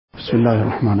بسم الله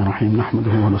الرحمن الرحيم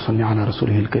نحمده ونصلي على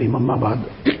رسوله الكريم أما بعد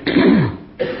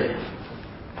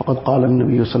فقد قال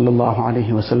النبي صلى الله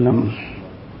عليه وسلم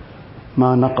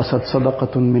ما نقصت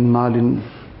صدقة من مال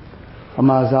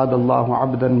وما زاد الله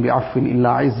عبدا بعفو إلا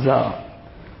عزا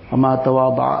وما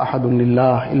تواضع أحد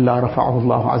لله إلا رفعه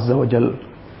الله عز وجل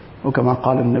وكما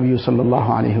قال النبي صلى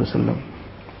الله عليه وسلم.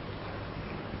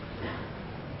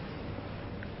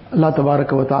 Allah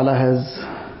Tabaraka wa Ta'ala has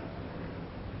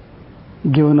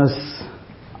given us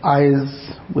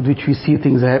eyes with which we see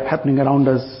things happening around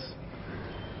us.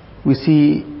 We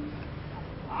see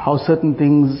how certain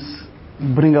things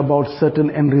bring about certain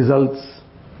end results.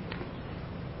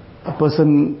 A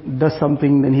person does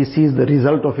something, then he sees the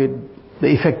result of it, the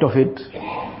effect of it.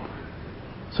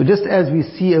 So just as we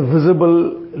see a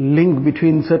visible link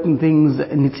between certain things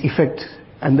and its effect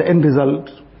and the end result,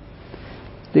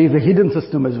 there is a hidden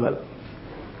system as well.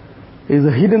 There is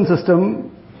a hidden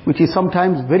system which is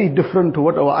sometimes very different to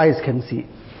what our eyes can see.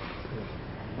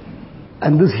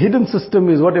 And this hidden system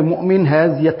is what a mu'min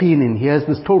has yaqeen in. He has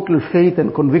this total faith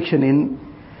and conviction in,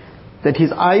 that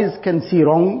his eyes can see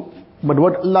wrong, but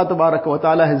what Allah Tabaraka wa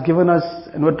Ta'ala has given us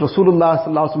and what Rasulullah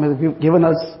Sallallahu Alaihi Wasallam has given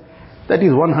us, that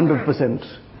is 100%.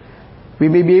 We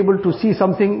may be able to see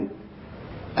something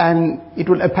and it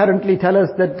will apparently tell us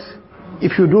that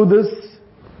if you do this,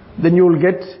 then you will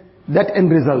get that end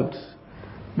result.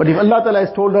 But if Allah Ta'ala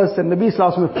has told us and Nabi Sallallahu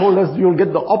Alaihi Wasallam has told us you will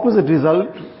get the opposite result,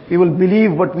 we will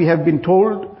believe what we have been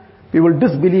told, we will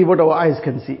disbelieve what our eyes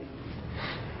can see.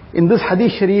 In this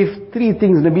hadith sharif, three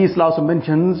things Nabi Sallallahu Alaihi Wasallam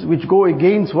mentions which go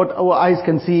against what our eyes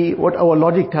can see, what our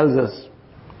logic tells us.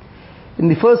 In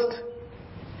the first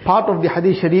part of the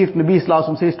hadith sharif, Nabi Sallallahu Alaihi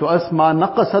Wasallam says to us, Ma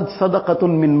naqasad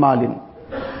sadaqatun min malin.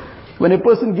 When a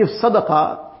person gives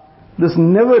sadaqah, this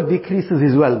never decreases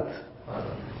his wealth.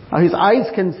 Now his eyes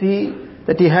can see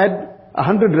that he had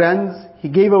 100 rands, he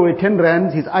gave away 10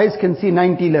 rands, his eyes can see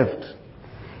 90 left.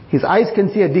 His eyes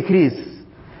can see a decrease.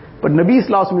 But Nabi Sallallahu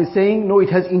Alaihi Wasallam is saying, no, it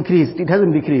has increased, it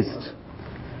hasn't decreased.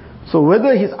 So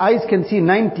whether his eyes can see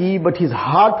 90, but his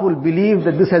heart will believe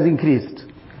that this has increased.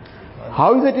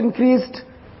 How is it increased?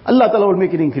 Allah Ta'ala will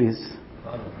make it increase.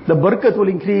 The barakat will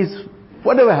increase,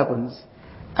 whatever happens.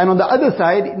 And on the other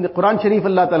side, in the Quran Sharif,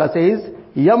 Allah Ta'ala says,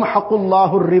 يَمْحَقُ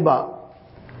اللَّهُ الرِّبَى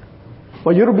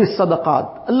وَيُرْبِي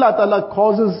الصَّدَقَاتِ. Allah Ta'ala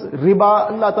causes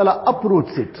riba, Allah Ta'ala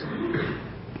uproots it.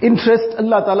 Interest,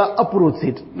 Allah Ta'ala uproots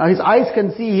it. Now his eyes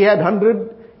can see he had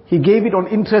 100, he gave it on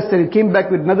interest and it came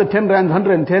back with another 10 rands,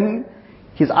 110.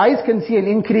 His eyes can see an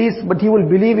increase, but he will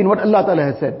believe in what Allah Ta'ala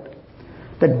has said.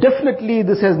 That definitely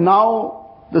this has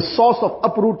now, the source of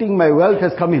uprooting my wealth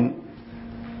has come in.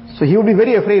 So he will be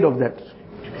very afraid of that.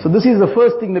 So this is the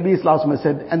first thing Nabi Sallallahu Alaihi Wasallam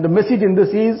said. And the message in this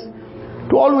is,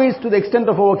 to always, to the extent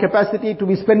of our capacity, to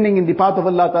be spending in the path of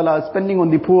Allah Ta'ala, spending on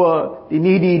the poor, the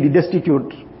needy, the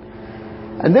destitute.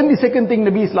 And then the second thing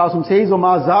Nabi Sallallahu Alaihi Wasallam says,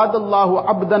 وَمَا زَادَ اللَّهُ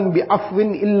عَبْدًا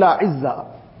بِعَفْوٍ إِلَّا عِزًّا.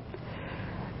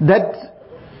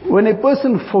 That when a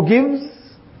person forgives,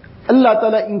 Allah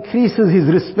Ta'ala increases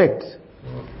his respect.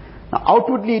 Now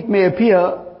outwardly it may appear,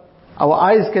 our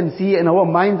eyes can see and our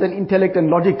minds and intellect and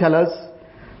logic tell us,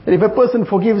 that if a person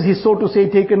forgives, he's so to say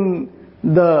taken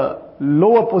the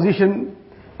lower position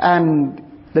and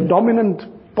the dominant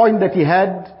point that he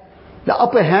had, the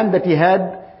upper hand that he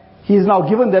had, he is now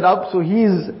given that up, so he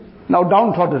is now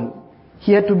downtrodden.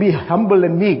 He had to be humble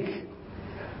and meek.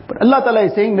 But Allah Ta'ala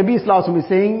is saying, Nabi Sallallahu Alaihi Wasallam is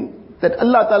saying, that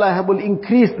Allah Ta'ala will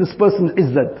increase this person's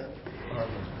izzat.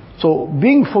 So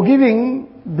being forgiving,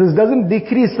 this doesn't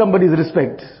decrease somebody's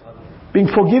respect. Being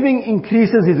forgiving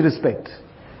increases his respect.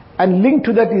 And linked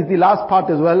to that is the last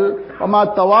part as well.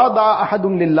 وَمَا تَوَاضَعَ أَحَدٌ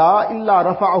لِلَّهِ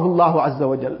إِلَّا رَفَعَهُ اللَّهُ عَزَّ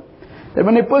وَجَلَ. That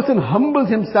when a person humbles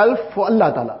himself for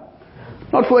Allah Ta'ala,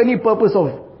 not for any purpose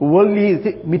of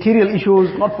worldly material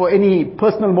issues, not for any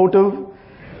personal motive,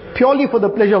 purely for the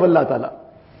pleasure of Allah Ta'ala,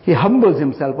 he humbles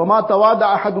himself. وَمَا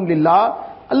تَوَاضَعَ أَحَدٌ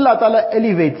لِلَّهِ. Allah Ta'ala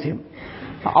elevates him.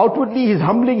 Outwardly he's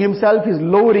humbling himself, he's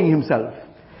lowering himself.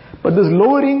 But this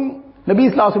lowering, Nabi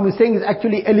Sallallahu Alaihi Wasallam is saying, is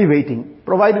actually elevating,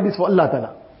 provided it's for Allah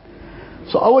Ta'ala.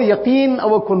 So our yaqeen,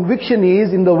 our conviction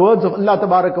is in the words of Allah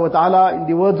Tabaraka wa Ta'ala, in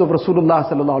the words of Rasulullah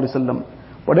Sallallahu Alaihi Wasallam.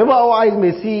 Whatever our eyes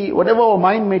may see, whatever our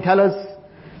mind may tell us,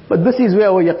 but this is where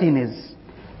our yaqeen is.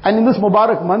 And in this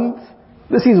Mubarak month,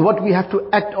 this is what we have to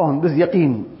act on, this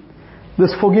yaqeen.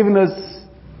 This forgiveness,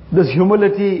 this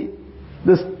humility,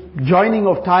 this joining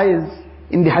of ties.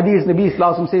 In the hadith, Nabi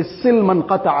Sallallahu Alaihi Wasallam says, Sil man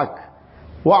qata'ak,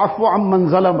 wa'afu amman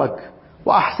zalamak,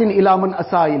 wa ahsin ila man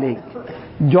asa ilayk.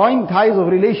 Join ties of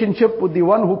relationship with the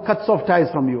one who cuts off ties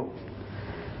from you.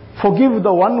 Forgive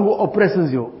the one who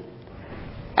oppresses you.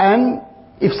 And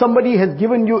if somebody has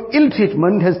given you ill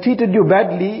treatment, has treated you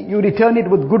badly, you return it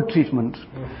with good treatment.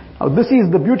 Now this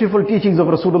is the beautiful teachings of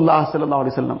Rasulullah sallallahu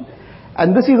alaihi wasallam.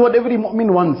 And this is what every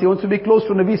mu'min wants. He wants to be close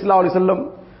to Nabi sallallahu alaihi wasallam.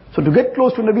 So to get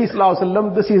close to Nabi sallallahu alaihi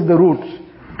wasallam, this is the route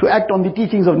to act on the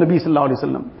teachings of Nabi sallallahu alaihi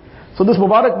wasallam. So this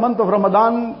Mubarak month of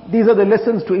Ramadan, these are the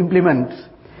lessons to implement.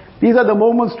 These are the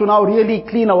moments to now really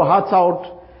clean our hearts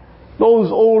out.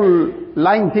 Those old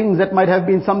lying things that might have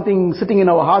been something sitting in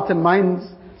our hearts and minds.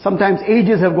 Sometimes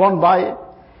ages have gone by.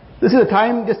 This is a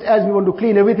time, just as we want to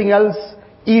clean everything else.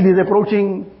 Eid is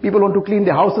approaching. People want to clean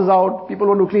their houses out. People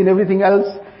want to clean everything else.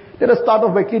 Let us start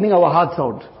off by cleaning our hearts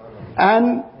out.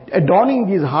 And adorning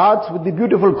these hearts with the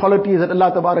beautiful qualities that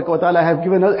Allah Ta'ala has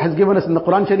given us in the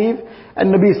Quran Sharif,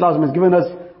 and Nabi Sallallahu Alaihi Wasallam has given us.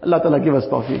 Allah Ta'ala give us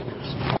tawfiq.